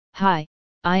Hi,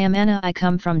 I am Anna. I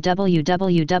come from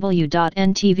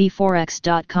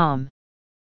www.ntvforex.com.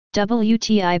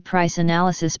 WTI Price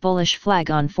Analysis Bullish flag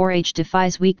on 4H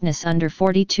defies weakness under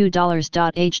 $42.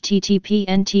 http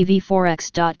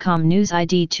ntvforex.com News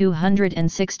ID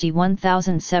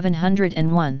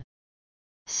 261701.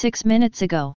 6 minutes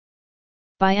ago.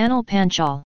 By Anil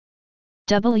Panchal.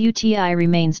 WTI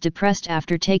remains depressed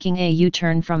after taking a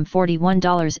U-turn from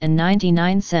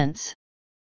 $41.99.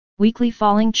 Weekly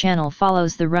falling channel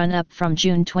follows the run-up from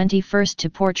June 21 to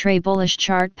portray bullish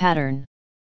chart pattern.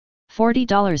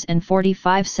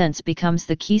 $40.45 becomes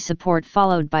the key support,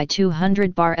 followed by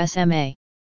 200-bar SMA.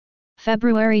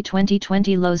 February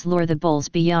 2020 lows lure the bulls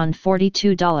beyond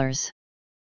 $42.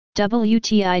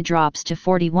 WTI drops to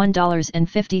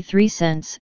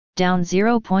 $41.53, down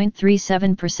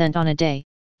 0.37% on a day,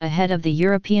 ahead of the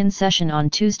European session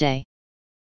on Tuesday.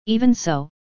 Even so,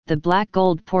 the black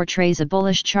gold portrays a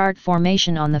bullish chart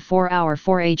formation on the 4-hour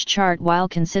 4H chart while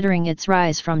considering its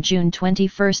rise from June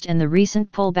 21 and the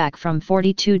recent pullback from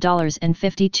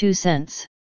 $42.52.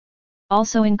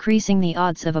 Also increasing the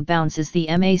odds of a bounce is the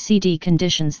MACD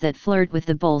conditions that flirt with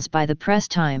the bulls by the press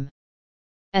time.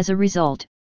 As a result,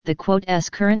 the quote's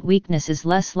current weakness is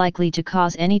less likely to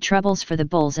cause any troubles for the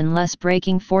bulls unless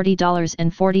breaking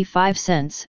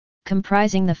 $40.45,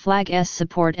 comprising the flag's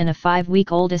support and a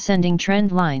 5-week-old ascending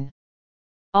trend line.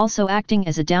 Also acting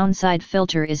as a downside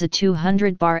filter is a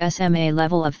 200-bar SMA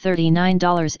level of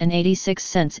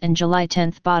 $39.86 and July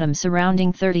 10 bottom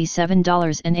surrounding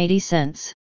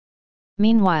 $37.80.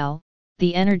 Meanwhile,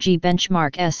 the energy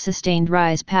benchmark's sustained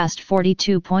rise past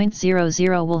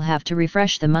 42.00 will have to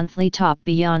refresh the monthly top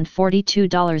beyond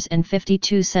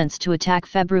 $42.52 to attack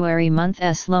February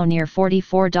month's low near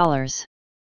 $44.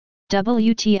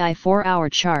 WTI 4-hour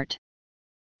chart.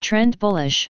 Trend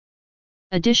bullish.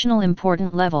 Additional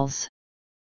important levels.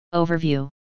 Overview.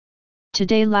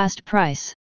 Today last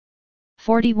price.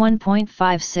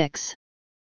 41.56.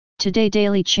 Today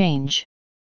daily change.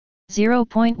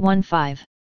 0.15.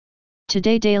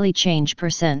 Today daily change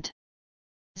percent.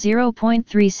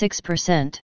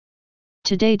 0.36%.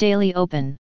 Today daily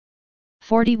open.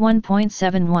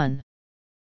 41.71.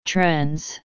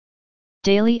 Trends.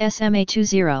 Daily SMA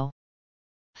 20.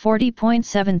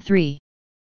 40.73.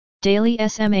 Daily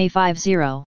SMA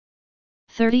 50.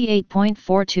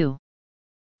 38.42.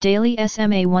 Daily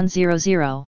SMA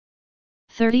 100.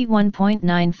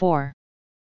 31.94.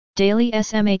 Daily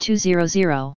SMA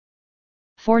 200.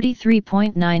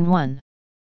 43.91.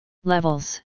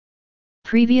 Levels.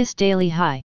 Previous daily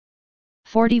high.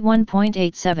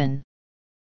 41.87.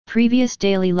 Previous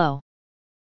daily low.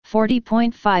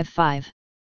 40.55.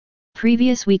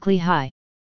 Previous weekly high.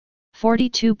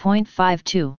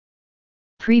 42.52.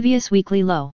 Previous weekly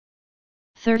low.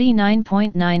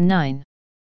 39.99.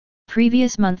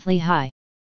 Previous monthly high.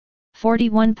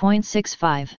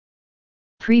 41.65.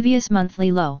 Previous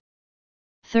monthly low.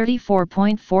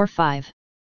 34.45.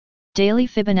 Daily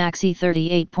Fibonacci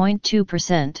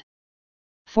 38.2%.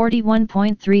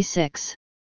 41.36.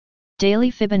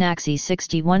 Daily Fibonacci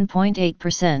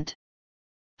 61.8%.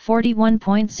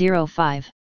 41.05.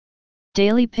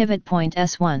 Daily Pivot Point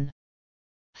S1.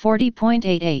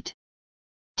 40.88.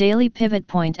 Daily Pivot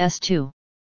Point S2.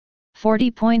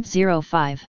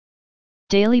 40.05.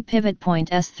 Daily Pivot Point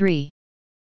S3.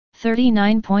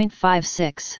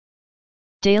 39.56.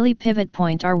 Daily Pivot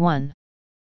Point R1.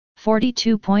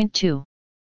 42.2.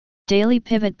 Daily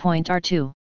Pivot Point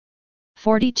R2.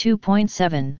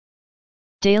 42.7.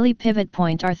 Daily Pivot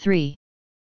Point R3.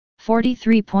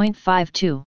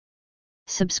 43.52.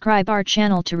 Subscribe our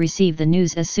channel to receive the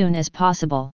news as soon as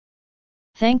possible.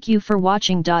 Thank you for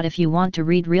watching. If you want to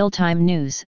read real-time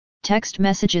news, text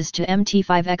messages to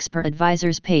MT5 Expert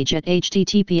Advisors page at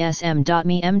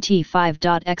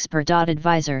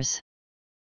https://m.me/mt5.expert.advisors.